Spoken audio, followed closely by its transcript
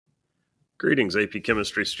Greetings, AP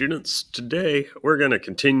Chemistry students. Today we're going to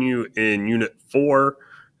continue in Unit 4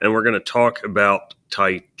 and we're going to talk about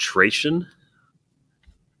titration.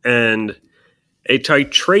 And a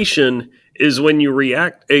titration is when you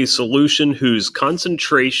react a solution whose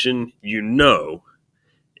concentration you know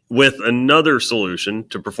with another solution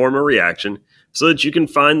to perform a reaction so that you can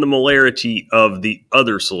find the molarity of the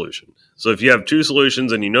other solution. So if you have two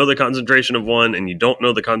solutions and you know the concentration of one and you don't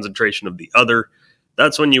know the concentration of the other,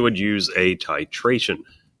 that's when you would use a titration.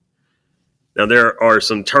 Now, there are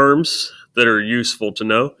some terms that are useful to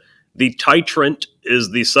know. The titrant is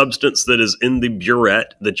the substance that is in the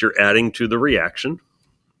burette that you're adding to the reaction.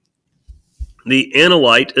 The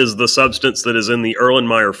analyte is the substance that is in the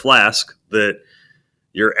Erlenmeyer flask that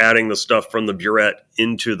you're adding the stuff from the burette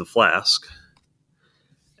into the flask.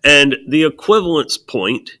 And the equivalence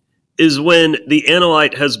point is when the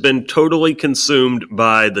analyte has been totally consumed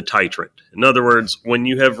by the titrant. In other words, when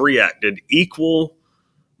you have reacted equal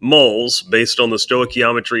moles based on the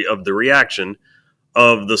stoichiometry of the reaction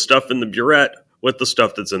of the stuff in the burette with the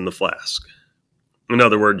stuff that's in the flask. In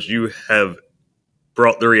other words, you have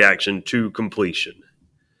brought the reaction to completion.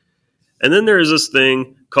 And then there is this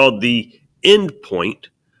thing called the end point,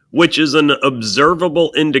 which is an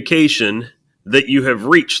observable indication that you have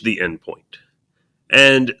reached the end point.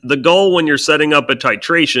 And the goal when you're setting up a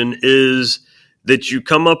titration is that you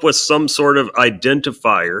come up with some sort of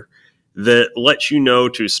identifier that lets you know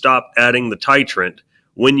to stop adding the titrant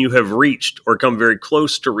when you have reached or come very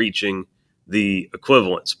close to reaching the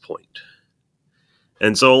equivalence point.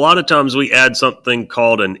 And so a lot of times we add something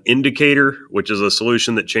called an indicator, which is a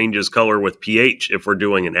solution that changes color with pH if we're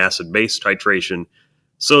doing an acid-base titration,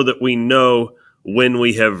 so that we know when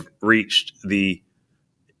we have reached the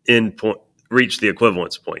end point, reach the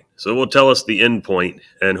equivalence point. So it will tell us the end point,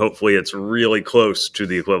 and hopefully it's really close to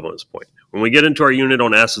the equivalence point. When we get into our unit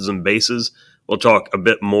on acids and bases, we'll talk a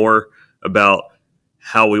bit more about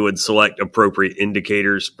how we would select appropriate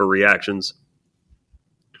indicators for reactions.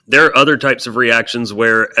 There are other types of reactions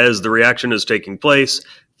where, as the reaction is taking place,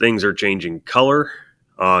 things are changing color.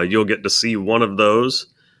 You'll get to see one of those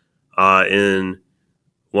in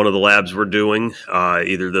one of the labs we're doing,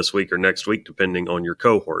 either this week or next week, depending on your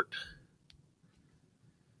cohort.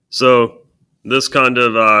 So this kind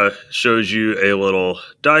of shows you a little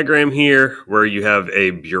diagram here where you have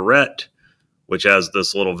a burette, which has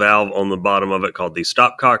this little valve on the bottom of it called the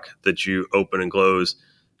stopcock that you open and close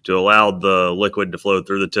to allow the liquid to flow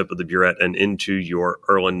through the tip of the burette and into your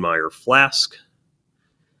Erlenmeyer flask.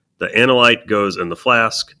 The analyte goes in the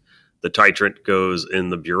flask. The titrant goes in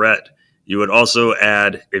the burette. You would also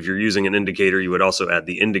add, if you're using an indicator, you would also add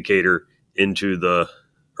the indicator into the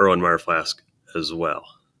Erlenmeyer flask as well.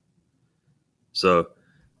 So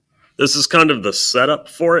this is kind of the setup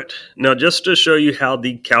for it. Now, just to show you how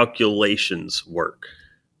the calculations work.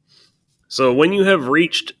 So when you have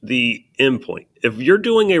reached the endpoint, if you're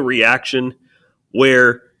doing a reaction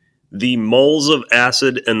where the moles of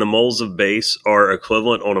acid and the moles of base are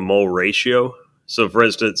equivalent on a mole ratio, so for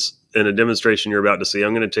instance, in a demonstration you're about to see,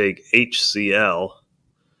 I'm going to take HCl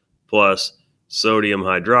plus sodium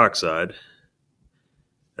hydroxide,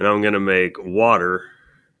 and I'm going to make water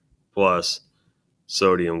plus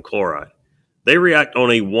sodium chloride. They react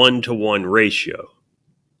on a 1-to-1 ratio.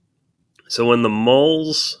 So when the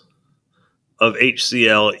moles of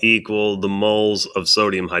HCl equal the moles of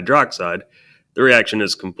sodium hydroxide, the reaction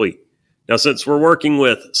is complete. Now, since we're working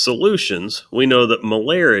with solutions, we know that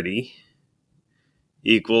molarity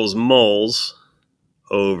equals moles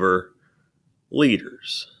over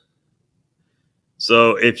liters.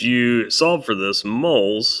 So if you solve for this,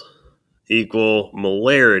 moles equal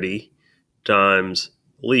molarity times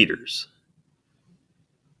liters.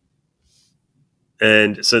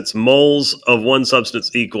 And since moles of one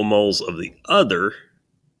substance equal moles of the other,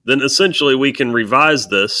 then essentially we can revise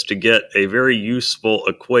this to get a very useful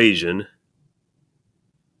equation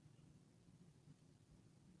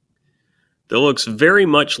that looks very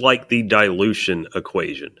much like the dilution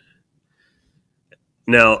equation.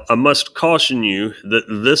 Now, I must caution you that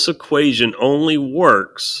this equation only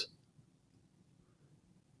works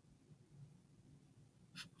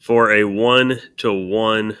for a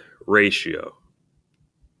 1-to-1 ratio.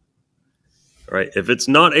 All right, if it's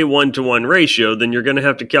not a 1-to-1 ratio, then you're going to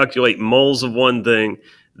have to calculate moles of one thing,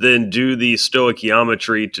 then do the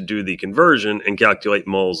stoichiometry to do the conversion and calculate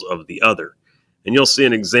moles of the other. And you'll see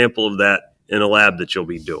an example of that in a lab that you'll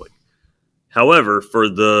be doing. However, for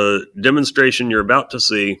the demonstration you're about to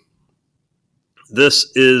see,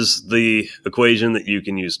 this is the equation that you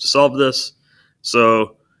can use to solve this.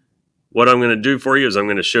 So What I'm going to do for you is I'm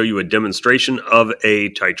going to show you a demonstration of a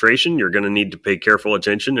titration. You're going to need to pay careful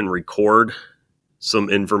attention and record some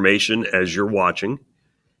information as you're watching.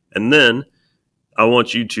 And then I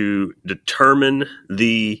want you to determine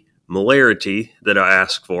the molarity that I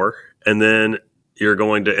ask for, and then you're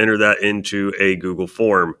going to enter that into a Google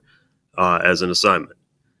form as an assignment.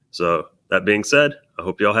 So that being said, I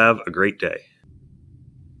hope y'all have a great day.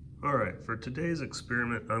 All right, for today's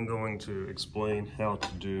experiment, I'm going to explain how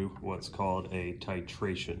to do what's called a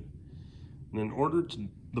titration. And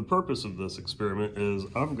the purpose of this experiment is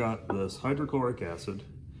I've got this hydrochloric acid,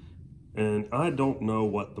 and I don't know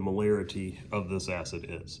what the molarity of this acid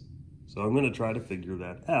is. So I'm going to try to figure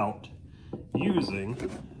that out using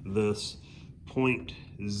this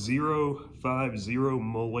 0.050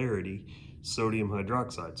 molarity sodium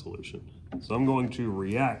hydroxide solution. So I'm going to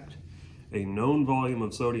react a known volume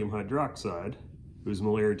of sodium hydroxide, whose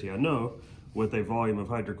molarity I know, with a volume of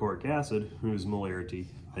hydrochloric acid, whose molarity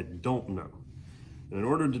I don't know. And in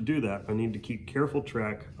order to do that, I need to keep careful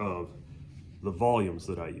track of the volumes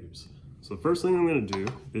that I use. So the first thing I'm going to do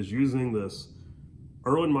is, using this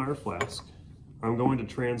Erlenmeyer flask, I'm going to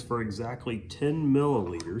transfer exactly 10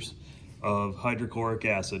 milliliters of hydrochloric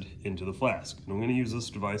acid into the flask. And I'm going to use this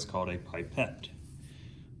device called a pipette,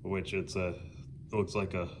 which looks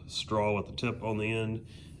like a straw with a tip on the end,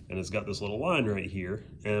 and it's got this little line right here.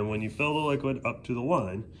 And when you fill the liquid up to the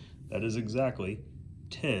line, that is exactly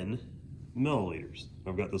 10 milliliters.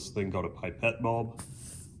 I've got this thing called a pipette bulb,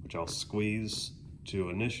 which I'll squeeze to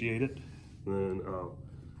initiate it. Then I'll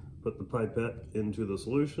put the pipette into the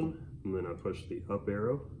solution, and then I push the up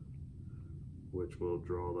arrow, which will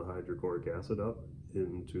draw the hydrochloric acid up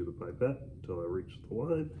into the pipette until I reach the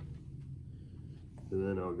line. And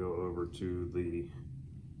then I'll go over to the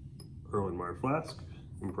Erlenmeyer flask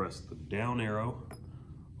and press the down arrow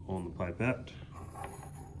on the pipette,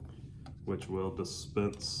 which will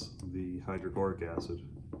dispense the hydrochloric acid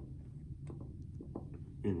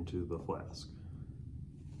into the flask.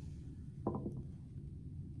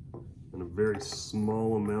 And a very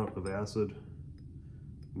small amount of acid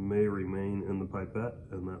may remain in the pipette,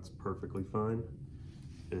 and that's perfectly fine.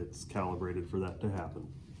 It's calibrated for that to happen.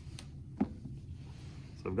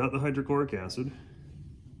 So I've got the hydrochloric acid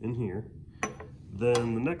in here.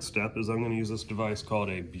 Then the next step is I'm going to use this device called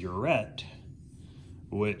a burette,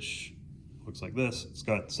 which looks like this. It's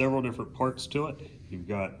got several different parts to it. You've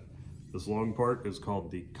got this long part is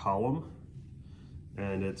called the column,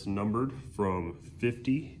 and it's numbered from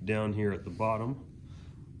 50 down here at the bottom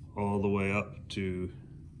all the way up to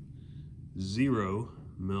 0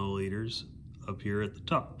 milliliters up here at the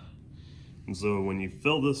top. And so when you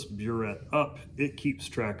fill this burette up, it keeps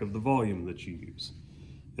track of the volume that you use.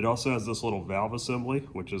 It also has this little valve assembly,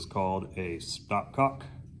 which is called a stopcock.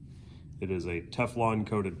 It is a Teflon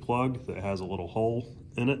coated plug that has a little hole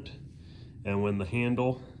in it. And when the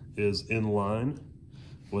handle is in line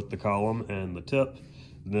with the column and the tip,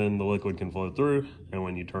 then the liquid can flow through. And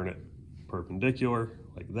when you turn it perpendicular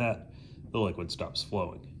like that, the liquid stops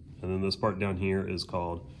flowing. And then this part down here is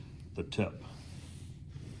called the tip.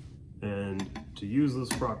 And to use this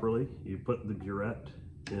properly, you put the burette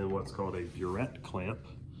in what's called a burette clamp,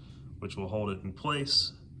 which will hold it in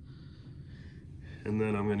place. And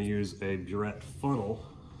then I'm going to use a burette funnel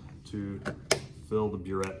to fill the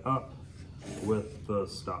burette up with the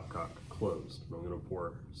stopcock closed. And I'm going to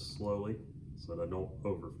pour slowly so that I don't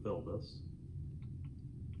overfill this.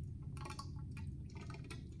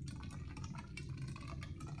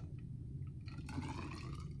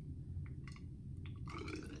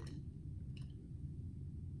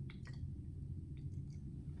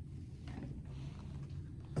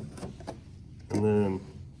 And then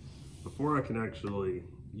before I can actually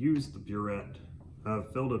use the burette,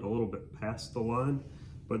 I've filled it a little bit past the line,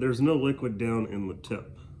 but there's no liquid down in the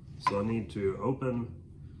tip. So I need to open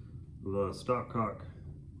the stopcock,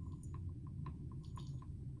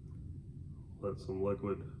 let some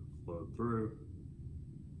liquid flow through,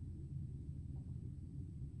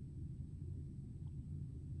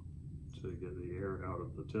 to get the air out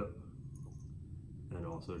of the tip, and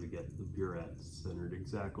also to get the burette centered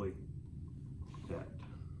exactly at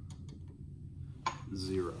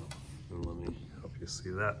 0. And let me help you see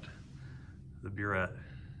that. The burette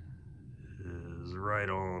is right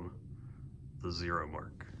on the 0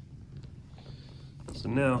 mark. So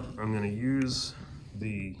now I'm going to use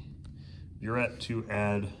the burette to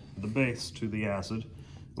add the base to the acid.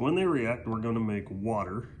 When they react, we're going to make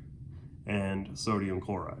water and sodium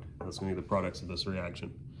chloride. That's going to be the products of this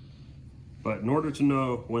reaction. But in order to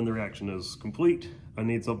know when the reaction is complete, I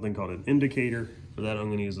need something called an indicator. For that, I'm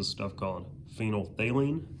going to use this stuff called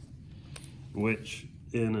phenolphthalein, which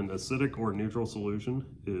in an acidic or neutral solution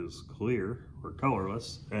is clear or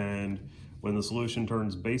colorless, and when the solution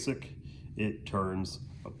turns basic, it turns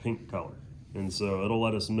a pink color. And so it'll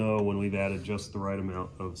let us know when we've added just the right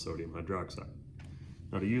amount of sodium hydroxide.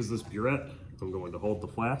 Now to use this burette, I'm going to hold the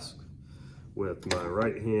flask with my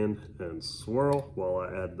right hand and swirl while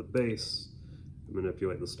I add the base and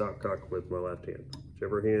manipulate the stopcock with my left hand.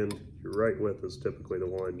 Whichever hand you're right with is typically the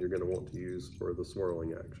one you're going to want to use for the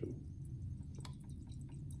swirling action.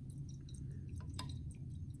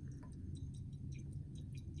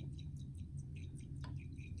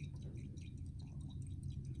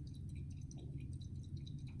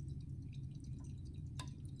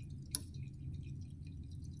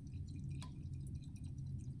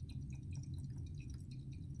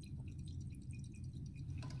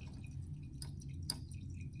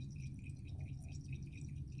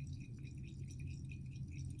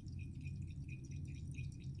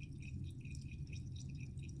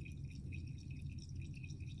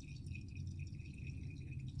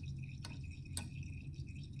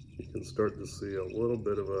 You can start to see a little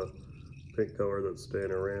bit of a pink color that's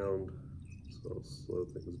staying around, so I'll slow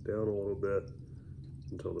things down a little bit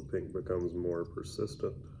until the pink becomes more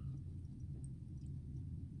persistent.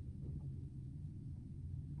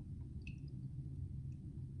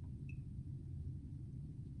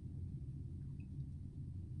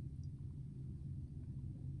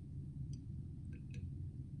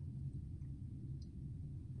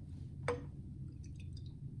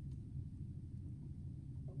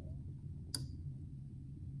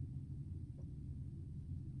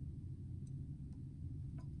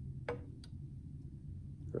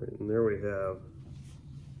 Right, and there we have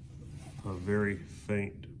a very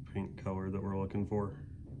faint pink color that we're looking for.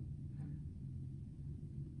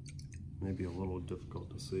 Maybe a little difficult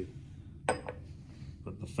to see,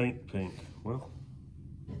 but the faint pink, well,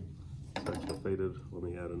 it's actually faded. Let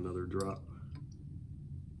me add another drop.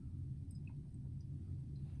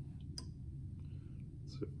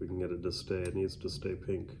 See if we can get it to stay. It needs to stay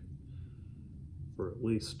pink for at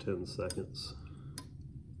least 10 seconds.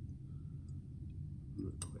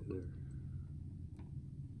 Not quite there.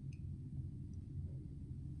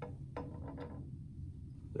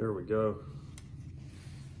 There we go.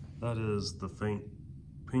 That is the faint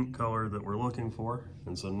pink color that we're looking for.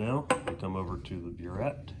 And so now we come over to the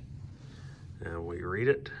burette and we read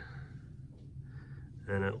it.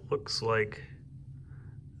 And it looks like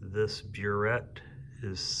this burette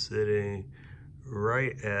is sitting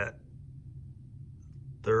right at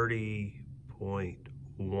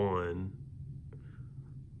 30.1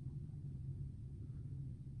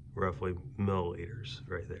 roughly milliliters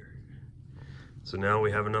right there. So now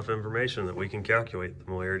we have enough information that we can calculate the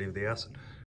molarity of the acid.